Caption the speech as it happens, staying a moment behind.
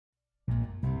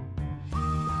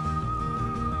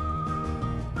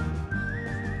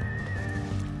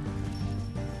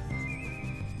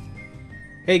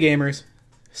Hey gamers,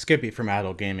 Skippy from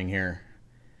Adult Gaming here.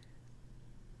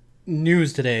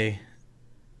 News today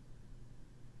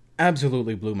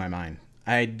absolutely blew my mind.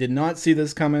 I did not see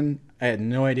this coming. I had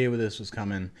no idea where this was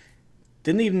coming.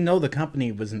 Didn't even know the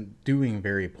company wasn't doing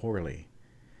very poorly.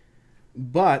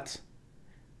 But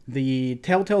the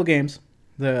Telltale Games,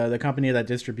 the company that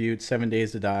distributes 7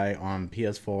 Days to Die on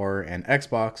ps4 and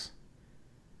Xbox,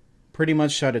 pretty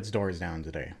much shut its doors down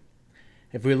today.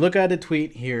 If we look at a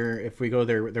tweet here, if we go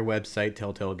their website,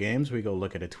 Telltale Games, we go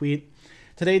look at a tweet.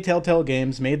 Today, Telltale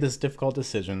Games made this difficult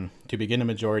decision to begin a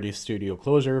majority studio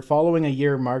closure following a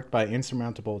year marked by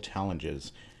insurmountable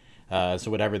challenges. So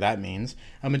whatever that means.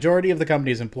 A majority of the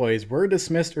company's employees were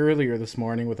dismissed earlier this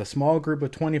morning, with a small group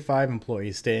of 25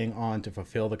 employees staying on to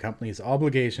fulfill the company's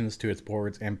obligations to its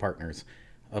boards and partners,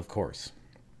 of course.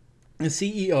 The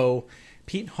CEO,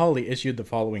 Pete Hawley, issued the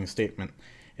following statement.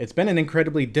 It's been an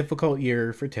incredibly difficult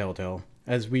year for Telltale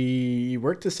as we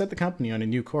worked to set the company on a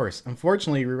new course.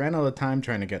 Unfortunately, we ran out of time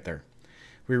trying to get there.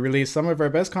 We released some of our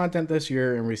best content this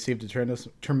year and received a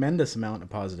tremendous amount of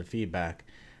positive feedback,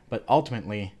 but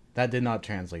ultimately, that did not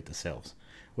translate to sales.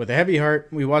 With a heavy heart,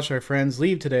 we watched our friends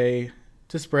leave today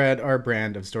to spread our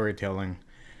brand of storytelling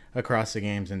across the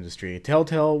games industry.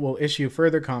 Telltale will issue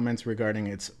further comments regarding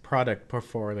its product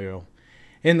portfolio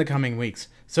in the coming weeks.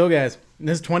 So guys,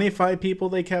 this 25 people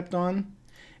they kept on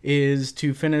is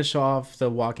to finish off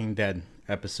the Walking Dead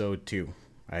episode 2,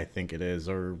 I think it is,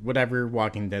 or whatever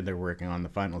Walking Dead they're working on the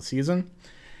final season.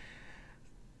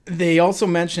 They also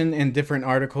mention in different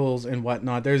articles and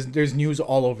whatnot, there's news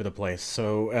all over the place.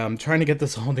 So trying to get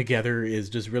this all together is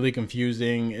just really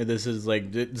confusing.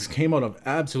 This came out of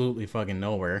absolutely fucking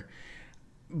nowhere.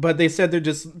 But they said they're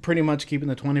just pretty much keeping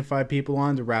the 25 people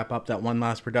on to wrap up that one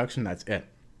last production. That's it.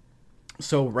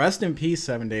 So rest in peace,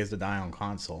 7 Days to Die on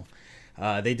console.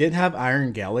 They did have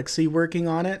Iron Galaxy working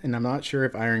on it, and I'm not sure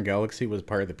if Iron Galaxy was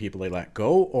part of the people they let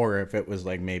go, or if it was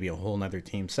like maybe a whole nother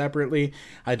team separately.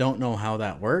 I don't know how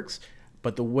that works,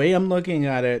 but the way I'm looking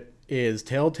at it is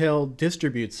Telltale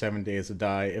distributes 7 Days to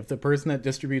Die. If the person that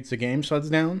distributes the game shuts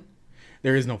down,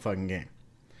 there is no fucking game.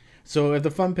 So if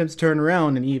the Fun Pimps turn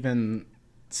around and even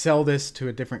sell this to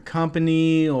a different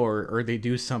company, or they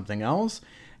do something else,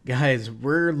 guys,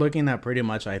 we're looking at pretty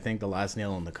much, I think, the last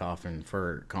nail in the coffin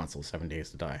for console 7 Days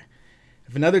to Die.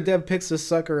 If another dev picks this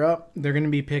sucker up, they're going to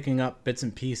be picking up bits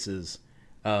and pieces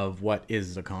of what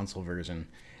is the console version.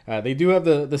 They do have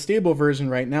the stable version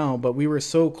right now, but we were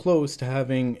so close to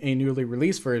having a newly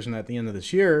released version at the end of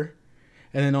this year,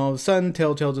 and then all of a sudden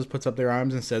Telltale just puts up their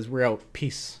arms and says, we're out,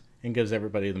 peace, and gives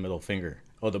everybody the middle finger.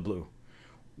 Oh, the blue.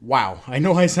 Wow, I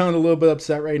know I sound a little bit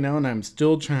upset right now, and I'm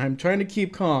trying to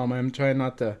keep calm. I'm trying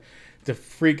not to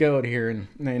freak out here,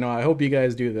 and I hope you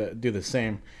guys do the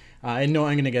same. I know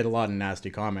I'm gonna get a lot of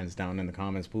nasty comments down in the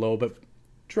comments below, but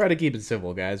try to keep it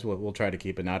civil, guys. We'll try to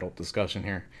keep an adult discussion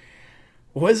here.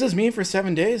 What does this mean for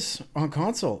 7 days on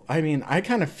console? I mean, I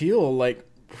kind of feel like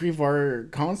Prevar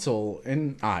console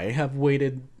and I have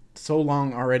waited so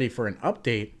long already for an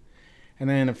update, and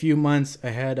then a few months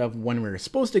ahead of when we were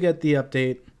supposed to get the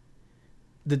update,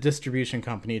 the distribution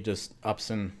company just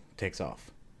ups and takes off.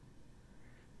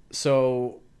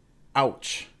 So,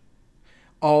 ouch.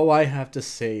 All I have to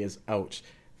say is ouch.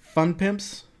 Fun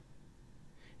Pimps,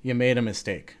 you made a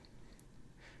mistake.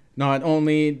 Not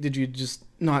only did you just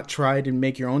not try to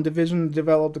make your own division to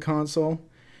develop the console,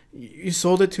 you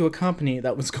sold it to a company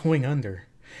that was going under.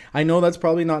 I know that's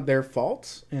probably not their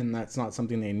fault, and that's not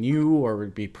something they knew or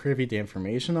would be privy to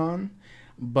information on,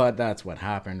 but that's what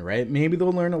happened, right? Maybe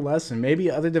they'll learn a lesson. Maybe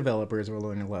other developers will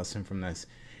learn a lesson from this.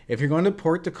 If you're going to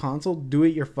port to console, do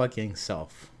it your fucking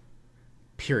self.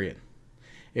 Period.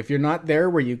 If you're not there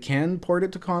where you can port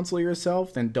it to console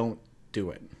yourself, then don't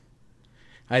do it.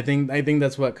 I think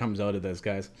that's what comes out of this,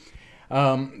 guys.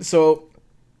 So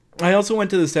I also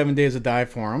went to the 7 Days to Die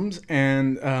forums,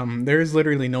 and there's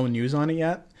literally no news on it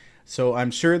yet. So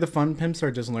I'm sure the Fun Pimps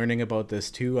are just learning about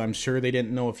this too. I'm sure they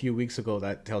didn't know a few weeks ago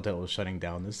that Telltale was shutting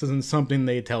down. This isn't something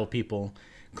they tell people,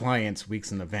 clients,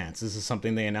 weeks in advance. This is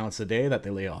something they announce the day that they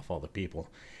lay off all the people.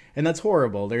 And that's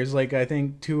horrible. There's like, I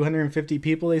think 250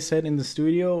 people they said in the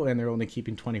studio, and they're only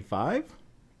keeping 25.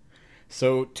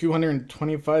 So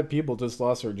 225 people just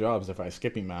lost their jobs if I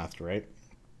skippy mathed, right?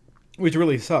 Which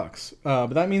really sucks.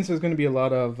 But that means there's going to be a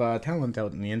lot of talent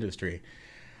out in the industry.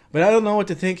 But I don't know what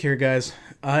to think here, guys.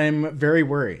 I'm very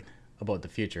worried about the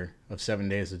future of 7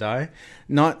 Days to Die.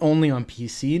 Not only on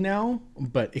PC now,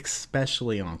 but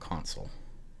especially on console.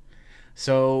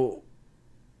 So,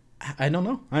 I don't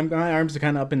know. My arms are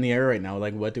kind of up in the air right now.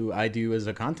 Like, what do I do as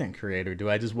a content creator? Do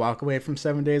I just walk away from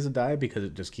 7 Days to Die because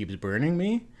it just keeps burning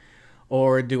me?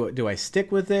 Or do I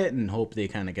stick with it and hope they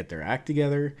kind of get their act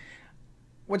together?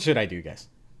 What should I do, guys?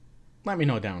 Let me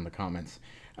know down in the comments.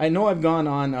 I know I've gone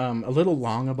on a little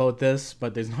long about this,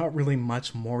 but there's not really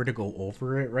much more to go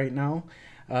over it right now.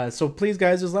 So please,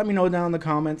 guys, just let me know down in the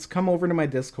comments. Come over to my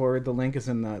Discord. The link is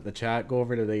in the chat. Go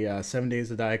over to the 7 Days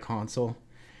to Die console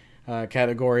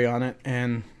category on it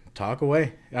and talk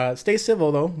away. Stay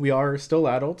civil, though. We are still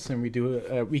adults, and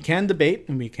we can debate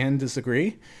and we can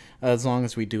disagree as long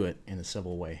as we do it in a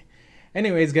civil way.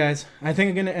 Anyways, guys, I think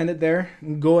I'm going to end it there.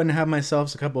 Go and have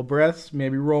myself a couple breaths,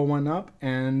 maybe roll one up,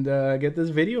 and get this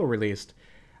video released.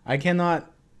 I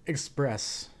cannot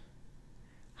express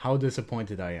how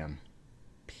disappointed I am,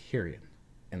 period,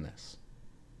 in this.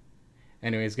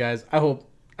 Anyways, guys, I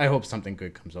hope something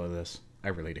good comes out of this. I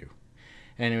really do.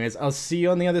 Anyways, I'll see you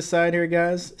on the other side here,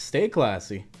 guys. Stay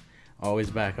classy.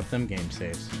 Always back up them game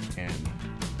saves. And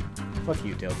fuck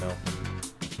you, Telltale.